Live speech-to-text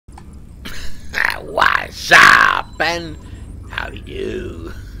What's up, and how do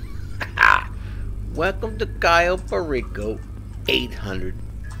you? Welcome to Cayo Perico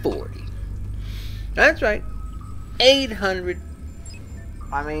 840. That's right, 800.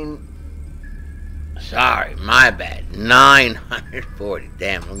 Sorry, my bad. 940.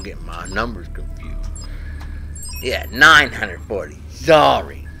 Damn, I'm getting my numbers confused. Yeah, 940.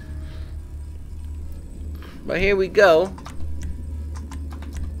 Sorry. But here we go.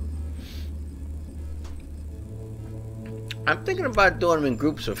 I'm thinking about doing them in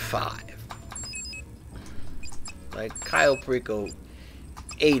groups of 5. Like Cayo Perico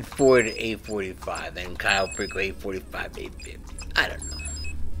 840 to 845, then Cayo Perico 845 to 850.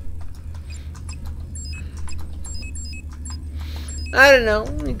 I don't know.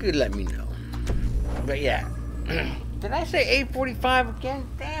 You could let me know. But yeah. Did I say 845 again?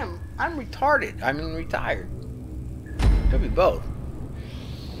 Damn, I'm retarded. Retired. Could be both.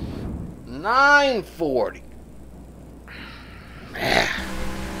 940.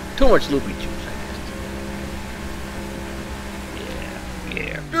 Too much loopy juice, I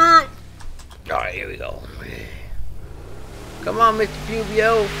guess. Yeah. Alright, here we go. Come on, Mr.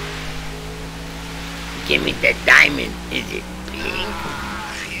 Pubio. Give me the diamond. Is it pink?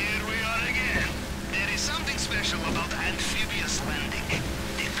 Here we are again. There is something special about amphibious landing.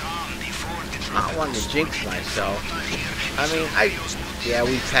 The calm before the I don't want to jinx myself.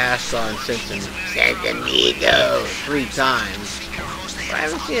 We passed on Cincinnati 3 times. But I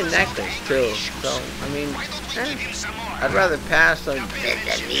haven't seen a necklace too. So, I'd rather pass on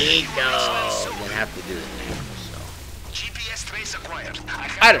Cincinnati than have to do the necklace. So. GPS trace acquired.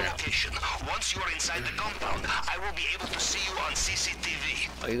 I don't know. Location. Once you are inside the compound, I will be able to see you on CCTV.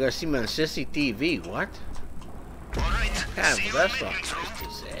 Oh, you're gonna see me on CCTV? What? Alright. Yeah, but that's not supposed to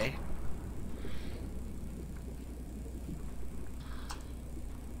say.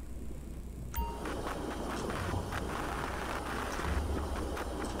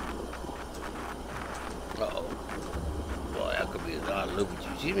 Uh-oh. Boy, that could be a lot of loopy juice.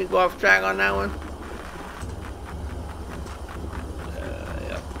 You see me go off track on that one?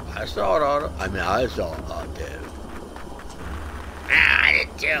 Yep. I saw it, Otto. I saw it, Otto. I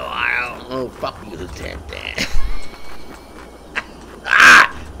did too, Otto. Oh, fuck you, Lieutenant Dan.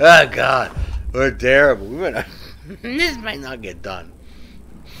 Oh, God. We're terrible. This might not get done.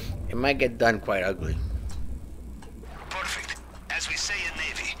 It might get done quite ugly. Perfect. As we say in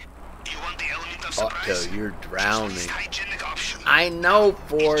Navy, you want the element of surprise? Otto, you're drowning. Hygienic option. I know,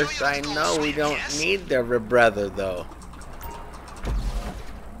 Force. I know we don't need the rebrether, though.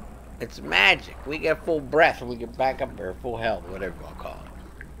 It's magic. We get full breath and we get back up there, full health, whatever you want to call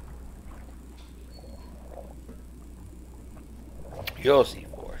it. You'll see,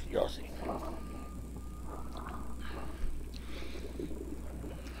 Force. You'll see.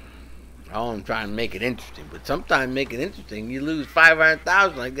 I'm trying to make it interesting, but sometimes make it interesting, you lose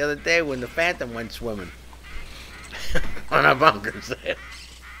 500,000 like the other day when the Phantom went swimming on a bunker sale.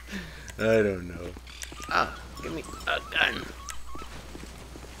 I don't know. Oh, give me a gun.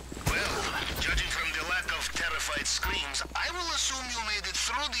 Well, judging from the lack of terrified screams, I will assume you made it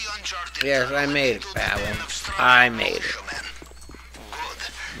through the uncharted. Yes, I made it, Pavel. I made it.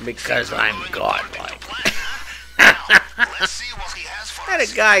 Good. Because I'm godlike. Let's see what he has for I had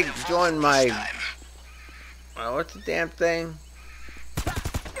us a guy this join my... time. what's the damn thing?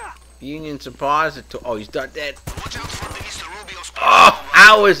 Union Suppository. Oh, he's not dead. Watch out for the Mr. Rubio's Oh,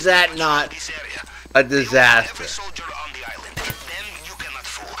 how is that not this area. a disaster? Every soldier on the island. Them you cannot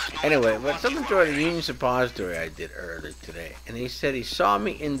fool. No Anyway, matter but what someone you joined are. the Union Suppository I did earlier today, and he said he saw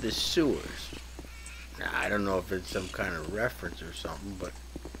me in the sewers. Now, I don't know if it's some kind of reference or something, but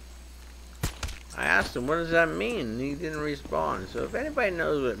I asked him, what does that mean? And he didn't respond. So if anybody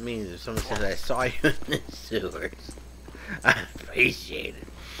knows what it means, if someone says, I saw you in the sewers, I appreciate it.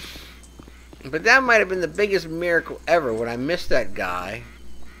 But that might have been the biggest miracle ever when I missed that guy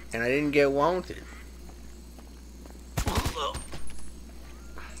and I didn't get wounded.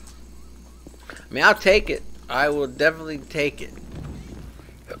 I'll take it. I will definitely take it.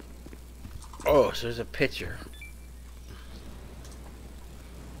 Oh, so there's a picture.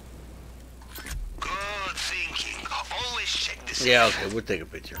 Good thinking. Always check this. Yeah, okay, we'll take a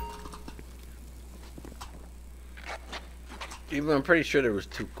picture. Even I'm pretty sure there was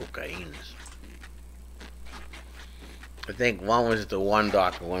 2 cocaines. I think one was at the one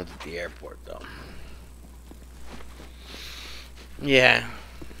dock and one was at the airport, though. Yeah.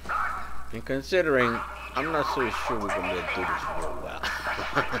 And considering, I'm not so sure we're going to be able to do this real well.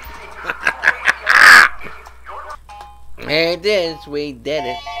 There it is. We did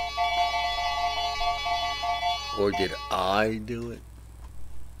it. Or did I do it?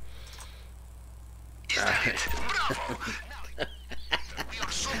 it. Bravo. We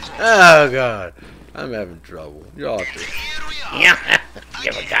are so close. Oh God, I'm having trouble. Y'all And think. here we are. Yeah,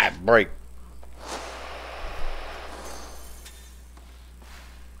 give a guy a break.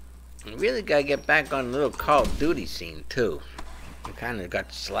 You really gotta get back on the little Call of Duty scene too. I kind of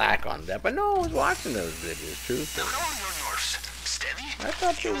got slack on that, but no, I was watching those videos too. Now, how are your nerves? Steady? I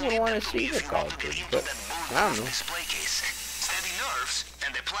thought people You'll would need want them to see be the if you Call want of to get Duty, into but that I don't know. display case. Steady nerves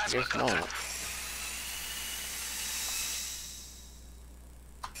and the plasma Guess cutter. not.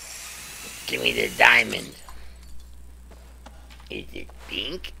 Give me the diamond. Is it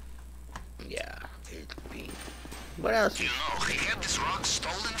pink? Yeah, it's pink. What else? You know, he had this rock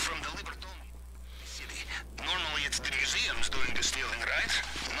stolen from the Liberton City. Normally it's the museums doing the stealing,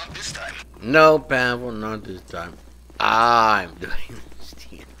 right? Not this time. No, Pavel, not this time. I'm doing the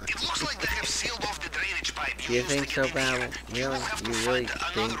stealing. It looks like they have sealed off the drainage pipe. You used think to so, get in here. Pavel? You will Really? have to You really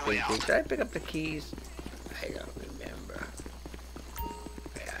find think another they way did? out. Did I pick up the keys? I don't remember.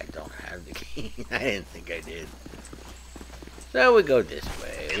 I don't have the keys. I didn't think I did. So we go this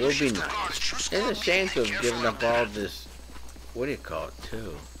way. It will be nice. It's a shame to have given up all this, what do you call it,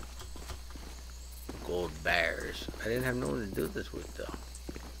 too? Gold bears. I didn't have no one to do this with, though.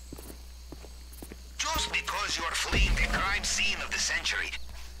 Just because you are fleeing the crime scene of the century.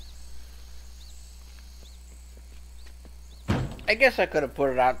 I guess I could have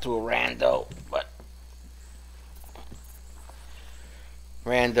put it out to a rando, but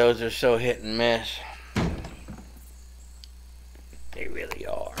randos are so hit and miss. They really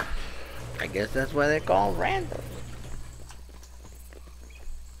are. I guess that's why they're called randos.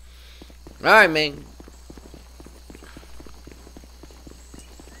 Alright, man.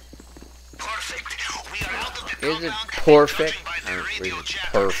 Perfect. We are out of the Is it compound, perfect? judging by I the don't radio think it's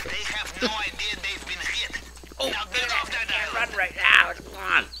chatter, perfect. They have no idea they've been hit. Oh, Now get off that island. run right now. Come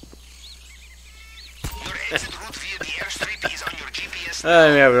on. Your exit route via the airstrip is on your GPS.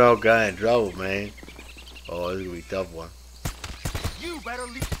 I'm having all kind of trouble, man. Oh, this is gonna be a tough one. You better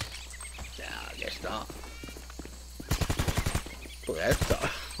leave. No, I guess not. Oh, that's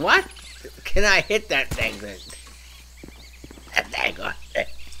tough. What? Can I hit that thing then? That dang on.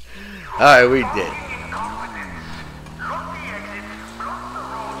 Alright, we did.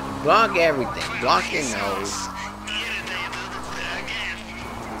 Block everything. Block your nose.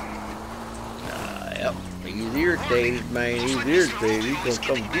 Yep. He's irritated, man. He's irritated. He's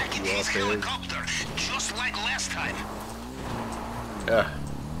gonna come get you off there. Just like last time.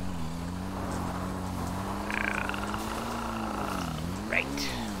 Right.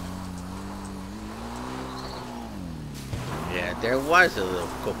 Yeah, there was a little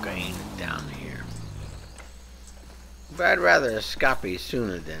cocaine down here. But I'd rather escape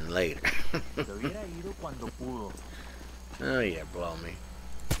sooner than later. Oh yeah, blow me.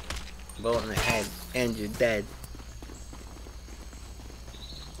 Bullet in the head, and you're dead.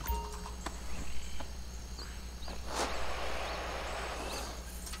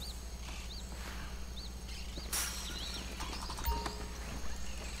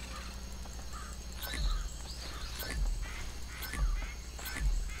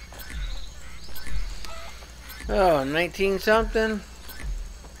 Oh, 19 something?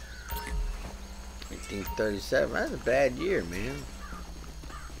 1937. That's a bad year, man.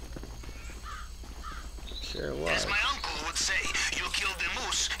 Sure was. As my uncle would say, you kill the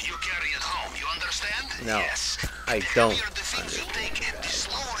moose, you carry it home. You understand? No, Yes. I The don't heavier the things you take, and the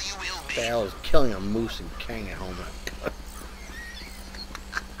slower you will What be. the hell is killing a moose and carrying it home?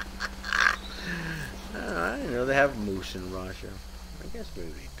 I didn't know they have moose in Russia. I guess maybe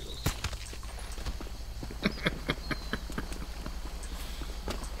they do.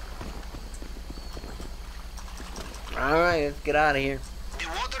 Alright, let's get out of here. The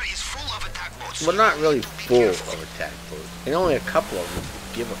water is full of attack boats. Well, not really full of attack boats. And only a couple of them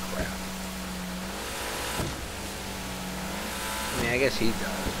give a crap. I mean, I guess he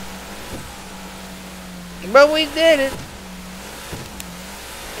does. But we did it.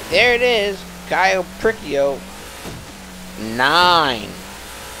 There it is. Cayo Perico.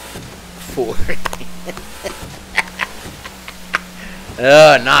 940.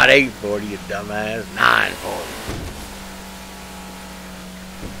 Not 840, you dumbass. 940.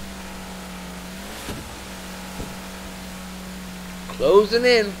 Closing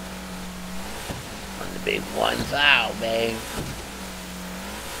in on the big 1,000, babe.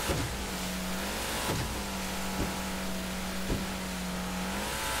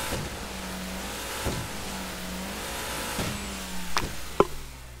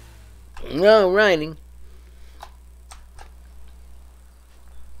 Alrighty.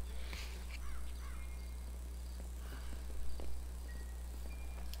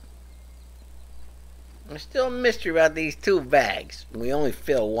 There's still a mystery about these 2 bags. We only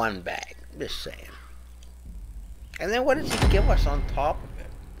fill 1 bag. Just saying. And then what does he give us on top of it?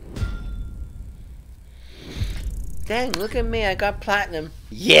 Dang, look at me. I got platinum.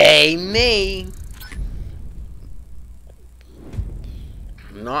 Yay, me.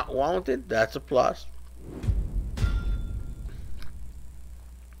 Not wanted. That's a plus.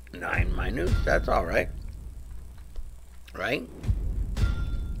 9 minutes. That's alright. Right?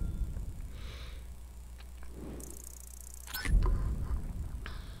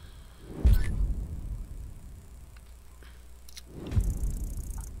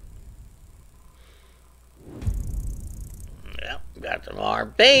 Yep, got some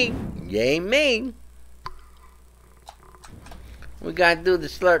RP. Yay me. We gotta do the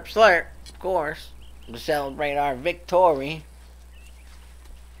slurp slurp, of course, to celebrate our victory.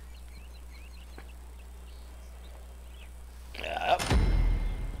 Yep.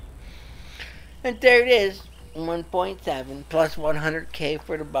 And there it is. 1.7 plus 100k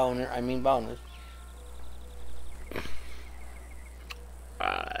for the bonus.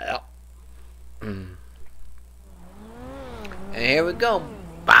 Yep. And here we go.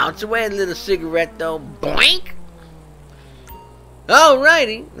 Bounce away, little cigarette though. Boink!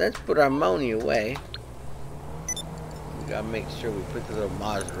 Alrighty, let's put our money away. We gotta make sure we put the little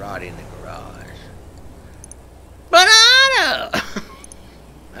Maserati in the garage. Banana!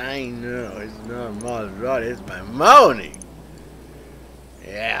 I know, it's not a Maserati, it's my money.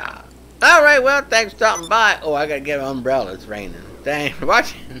 Yeah. Alright, well, thanks for stopping by. Oh, I gotta get an umbrella, it's raining. Thanks for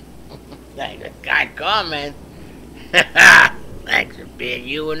watching. Thanks for kind comments. Thanks for being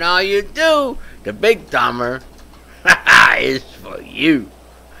you and all you do. The big dumber is for you.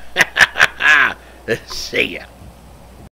 See ya.